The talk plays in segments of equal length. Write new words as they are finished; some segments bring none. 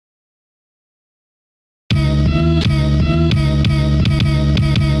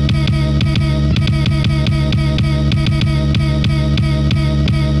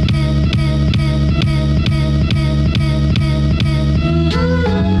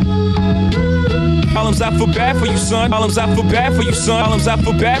Problems, I feel bad for you, son. Problems, I feel bad for you, son. Problems, I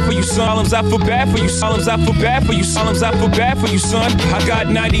feel bad for you, son. Problems, I feel bad for you. Problems, I feel bad for you. Problems, I feel bad for you, son. I got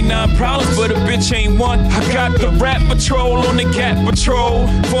 99 problems, but a bitch ain't one. I got the rap patrol on the Gap patrol.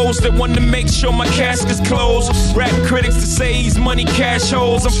 Foes that want to make sure my casket's closed. Rap critics to say he's money cash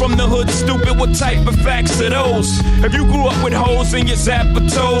holes. I'm from the hood, stupid. What type of facts are those? If you grew up with hoes in your zapper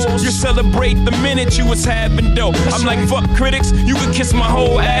toes, you celebrate the minute you was having dough. I'm like, fuck critics, you can kiss my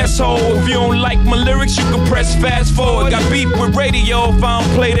whole asshole. If you don't like my lyrics, you can press fast forward. Got beef with radio if I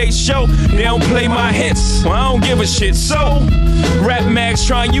don't play they show. They don't play my hits, well, I don't give a shit. So, rap mags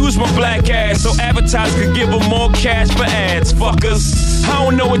try and use my black ass so advertisers could give them more cash for ads, fuckers. I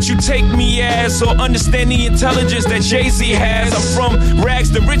don't know what you take me as or understand the intelligence that Jay-Z has. I'm from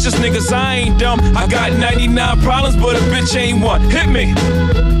rags, the richest niggas, I ain't dumb. I got 99 problems, but a bitch ain't one. Hit me.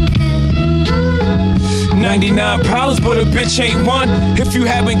 99 problems, but a bitch ain't one. If you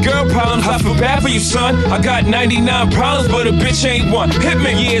having girl problems, I feel bad for you, son. I got 99 problems, but a bitch ain't one. Hit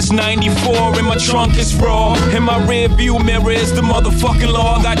me. Yeah, it's 94 and my trunk is raw. In my rear view mirror is the motherfucking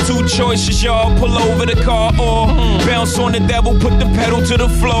law. I got two choices, y'all. Pull over the car or bounce on the devil, put the pedal to the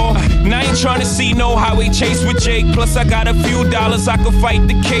floor. And I ain't trying to see no highway chase with Jake. Plus I got a few dollars, I could fight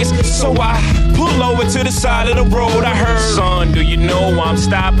the case. So I pull over to the side of the road. I heard, son, do you know why I'm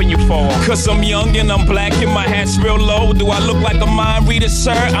stopping you for? Cause I'm young and I'm black and my hat's real low. Do I look like a mind reader,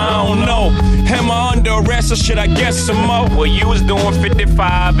 sir? I don't know. Am I under arrest or should I guess some more? Well, you was doing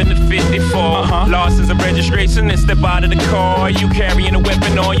 55 and the 54. License and registration and step out of the car. You carrying a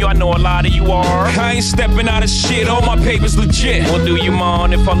weapon on you, I know a lot of you are. I ain't stepping out of shit, all my papers legit. Well, do you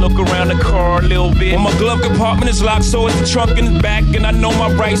mind if I look around the car a little bit? Well, my glove compartment is locked, so it's the trunk in the back. And I know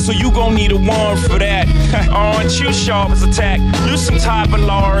my rights, so you gon' need a warrant for that. Aren't you sharp as a tack? You some type of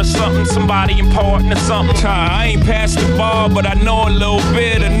law or something, somebody important or something. I ain't past the bar, but I know a little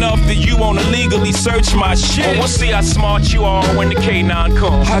bit enough that you wanna legally search my shit. Well, we'll see how smart you are when the K9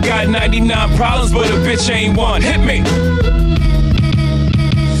 comes. I got 99 problems, but a bitch ain't one. Hit me.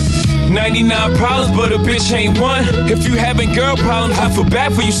 99 problems, but a bitch ain't one. If you having girl problems, I feel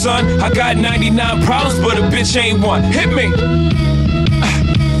bad for you, son. I got 99 problems, but a bitch ain't one. Hit me.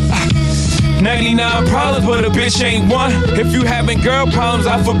 99 problems, but a bitch ain't one. If you having girl problems,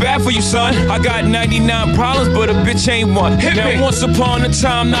 I feel bad for you, son. I got 99 problems, but a bitch ain't one. Hit me. Now, once upon a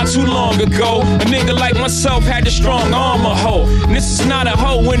time, not too long ago, a nigga like myself had the strong arm of hoe. And this is not a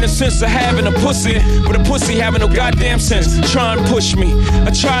hoe in the sense of having a pussy, but a pussy having no goddamn sense. Try and push me.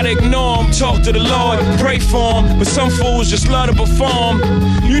 I try to ignore him, talk to the Lord, pray for him, but some fools just love to perform.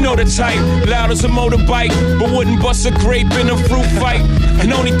 You know the type, loud as a motorbike, but wouldn't bust a grape in a fruit fight.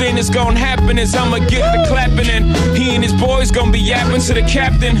 And only thing that's gonna happen is I'ma get the clapping, and he and his boys gonna be yapping to the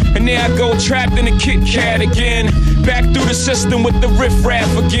captain. And there I go, trapped in a Kit Kat again. Back through the system with the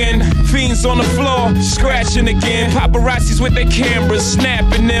riff-raff again. Fiends on the floor, scratching again. Paparazzis with their cameras,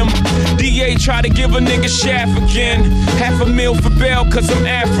 snapping them. DA try to give a nigga shaft again. $500,000 for bail cause I'm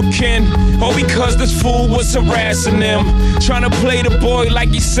African. Or because this fool was harassing them. Trying to play the boy like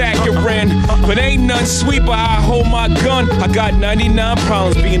he's saccharine. But ain't nothing sweet but I hold my gun. I got 99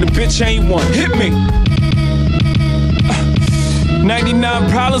 problems, being a bitch ain't one. Hit me.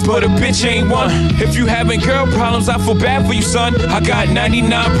 99 problems, but a bitch ain't one. If you having girl problems, I feel bad for you, son. I got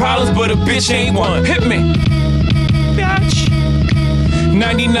 99 problems, but a bitch ain't one. Hit me. Bitch.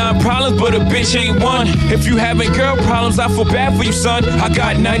 99 problems, but a bitch ain't one. If you having girl problems, I feel bad for you, son. I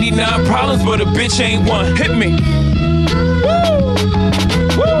got 99 problems, but a bitch ain't one. Hit me. Woo.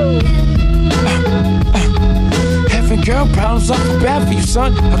 Woo. Having girl problems, I feel bad for you,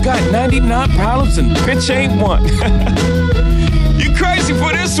 son. I got 99 problems and bitch ain't one. You crazy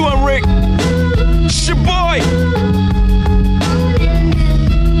for this one, Rick? It's your boy.